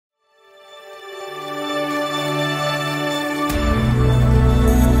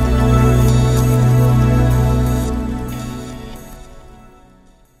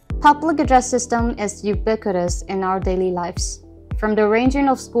public address system is ubiquitous in our daily lives, from the ringing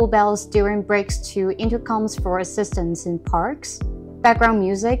of school bells during breaks to intercoms for assistance in parks, background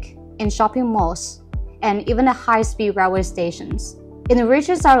music in shopping malls, and even at high-speed railway stations. It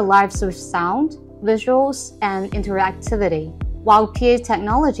enriches our lives with sound, visuals, and interactivity, while PA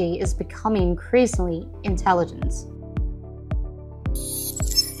technology is becoming increasingly intelligent.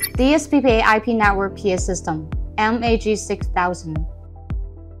 DSPPA IP Network PA System, MAG6000,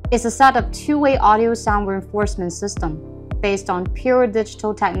 is a set of two-way audio sound reinforcement system based on pure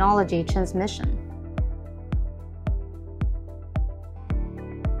digital technology transmission.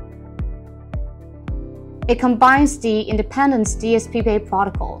 It combines the independent DSPPA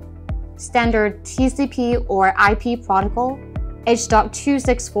protocol, standard TCP or IP protocol,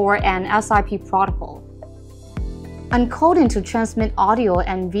 H.264 and SIP protocol, encoding to transmit audio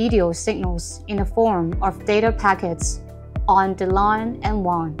and video signals in the form of data packets on the line and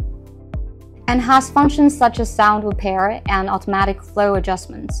WAN, and has functions such as sound repair and automatic flow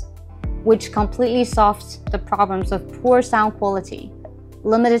adjustments, which completely solves the problems of poor sound quality,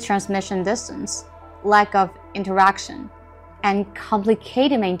 limited transmission distance, lack of interaction, and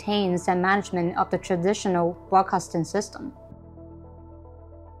complicated maintenance and management of the traditional broadcasting system.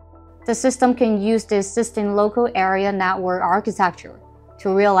 The system can use the existing local area network architecture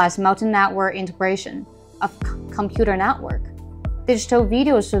to realize multi-network integration of computer network, digital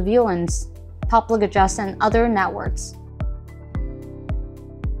video surveillance, public address, and other networks.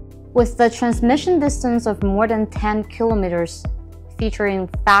 With the transmission distance of more than 10 kilometers, featuring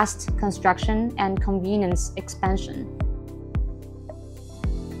fast construction and convenience expansion. "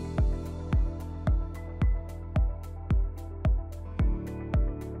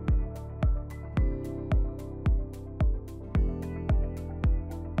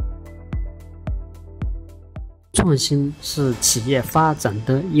创新是企业发展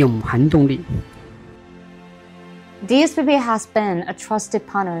的永恒动力." DSPPA has been a trusted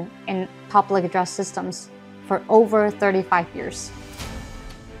partner in public address systems for over 35 years.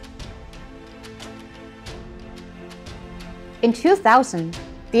 In 2000,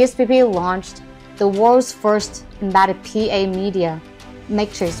 DSPPA launched the world's first embedded PA media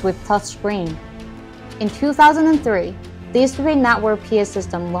matrix with touchscreen. In 2003, DSPPA network PA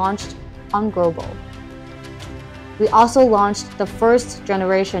system launched on Global. We also launched the first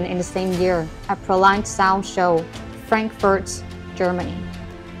generation in the same year at Proliant Sound Show, Frankfurt, Germany.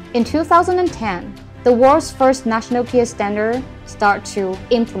 In 2010, the world's first national PA standard started to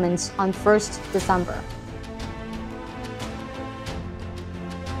implement on 1st December.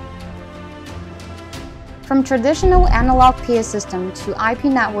 From traditional analog PA system to IP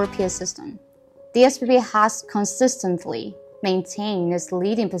network PA system, DSPPA has consistently maintained its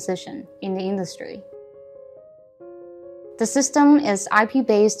leading position in the industry. The system is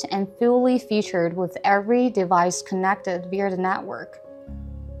IP-based and fully featured with every device connected via the network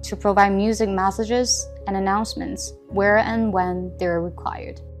to provide music messages and announcements where and when they are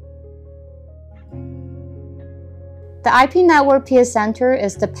required. The IP Network PA Center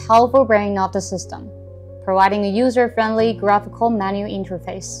is the powerful brain of the system, providing a user-friendly graphical menu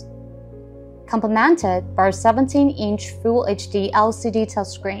interface, complemented by a 17-inch Full HD LCD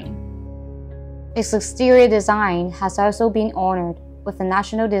touchscreen. Its exterior design has also been honored with the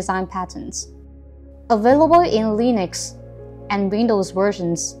National Design Patents. Available in Linux and Windows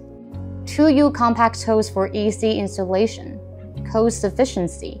versions, 2U compact holes for easy installation, cost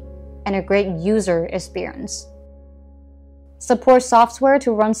efficiency, and a great user experience. Support software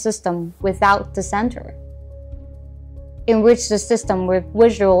to run system without the center. Enrich the system with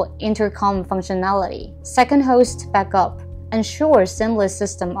visual intercom functionality, second host backup, ensure seamless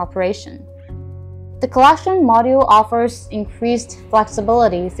system operation. The collection module offers increased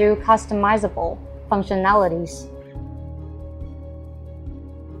flexibility through customizable functionalities.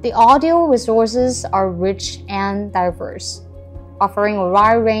 The audio resources are rich and diverse, offering a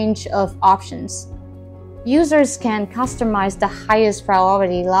wide range of options. Users can customize the highest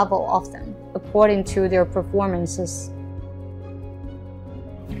priority level of them according to their performances.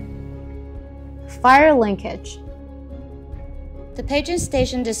 Fire linkage. The paging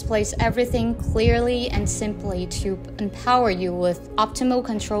station displays everything clearly and simply to empower you with optimal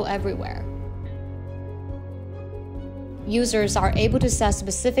control everywhere. Users are able to set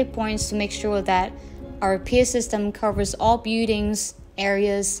specific points to make sure that our PA system covers all buildings,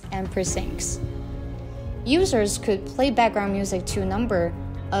 areas, and precincts. Users could play background music to a number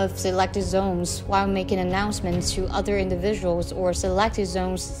of selected zones while making announcements to other individuals or selected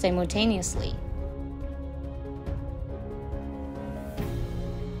zones simultaneously.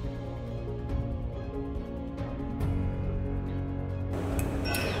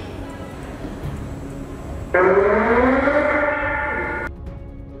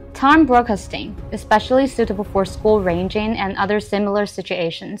 Real-time broadcasting, especially suitable for school ranging and other similar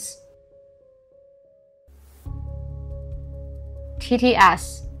situations.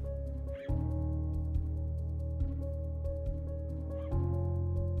 TTS.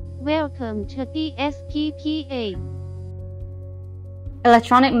 Welcome to DSPPA.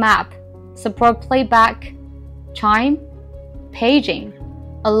 Electronic map, support playback, chime, paging,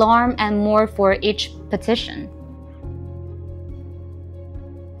 alarm, and more for each petition.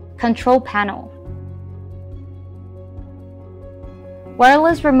 Control panel.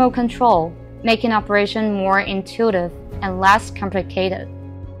 Wireless remote control, making operation more intuitive and less complicated.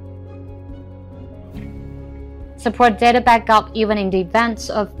 Support data backup even in the event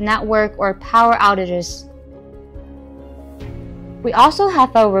of network or power outages. We also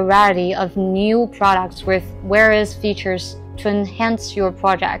have a variety of new products with various features to enhance your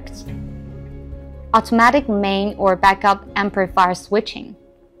project. Automatic main or backup amplifier switching.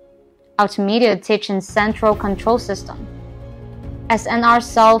 Multimedia teaching central control system. SNR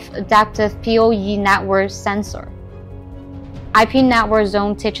self-adaptive PoE network sensor. IP network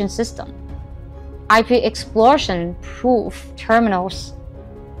zone teaching system. IP explosion proof terminals.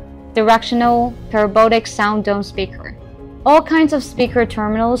 Directional parabolic sound dome speaker. All kinds of speaker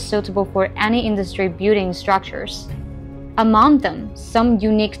terminals suitable for any industry building structures. Among them, some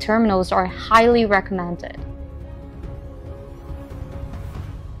unique terminals are highly recommended.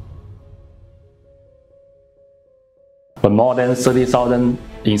 With more than 30,000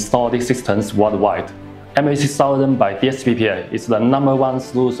 installed systems worldwide, MAG6000 by DSPPA is the #1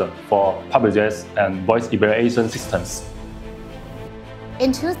 solution for public address and voice evaluation systems.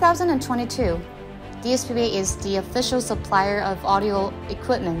 In 2022, DSPPA is the official supplier of audio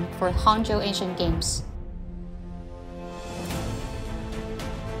equipment for Hangzhou Asian Games.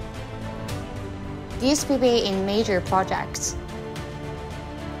 DSPPA in major projects.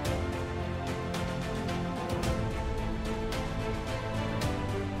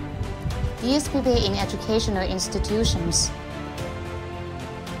 DSPPA in educational institutions.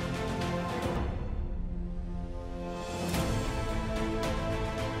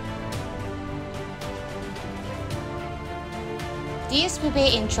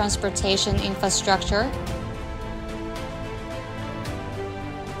 DSPPA in transportation infrastructure.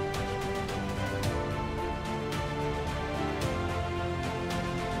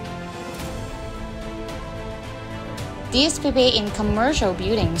 DSPPA in commercial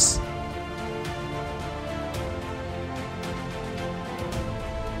buildings.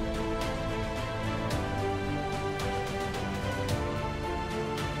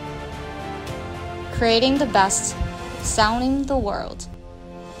 Creating the best, sounding the world.